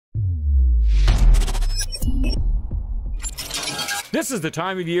This is the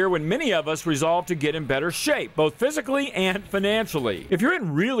time of year when many of us resolve to get in better shape, both physically and financially. If you're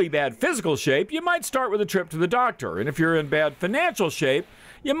in really bad physical shape, you might start with a trip to the doctor. And if you're in bad financial shape,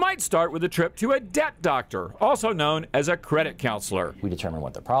 you might start with a trip to a debt doctor, also known as a credit counselor. We determine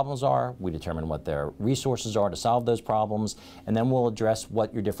what their problems are, we determine what their resources are to solve those problems, and then we'll address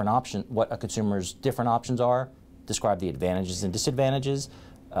what a consumer's different options are, describe the advantages and disadvantages,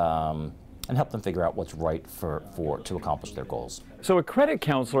 and help them figure out what's right to accomplish their goals. So a credit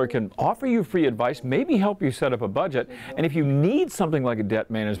counselor can offer you free advice, maybe help you set up a budget, and if you need something like a debt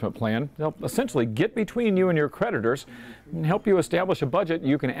management plan, they'll essentially get between you and your creditors and help you establish a budget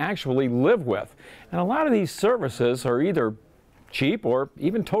you can actually live with. And a lot of these services are either cheap or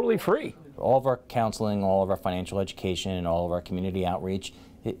even totally free. All of our counseling, all of our financial education, and all of our community outreach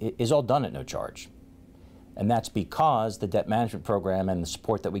is all done at no charge. And that's because the debt management program and the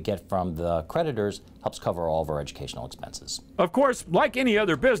support that we get from the creditors helps cover all of our educational expenses. Of course, like any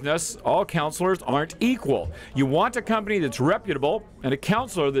other business, all counselors aren't equal. You want a company that's reputable and a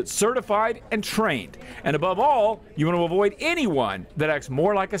counselor that's certified and trained. And above all, you want to avoid anyone that acts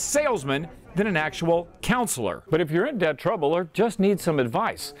more like a salesman than an actual counselor. But if you're in debt trouble or just need some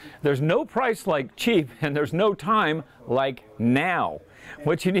advice, there's no price like cheap, and there's no time like now.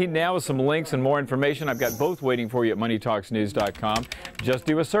 What you need now is some links and more information. I've got both waiting for you at MoneyTalksNews.com. Just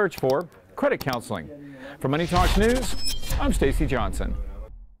do a search for credit counseling. For Money Talks News, I'm Stacy Johnson.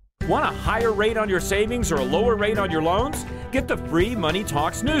 Want a higher rate on your savings or a lower rate on your loans? Get the free Money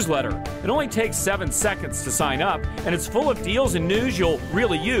Talks newsletter. It only takes 7 seconds to sign up, and it's full of deals and news you'll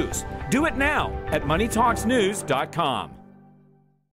really use. Do it now at MoneyTalksNews.com.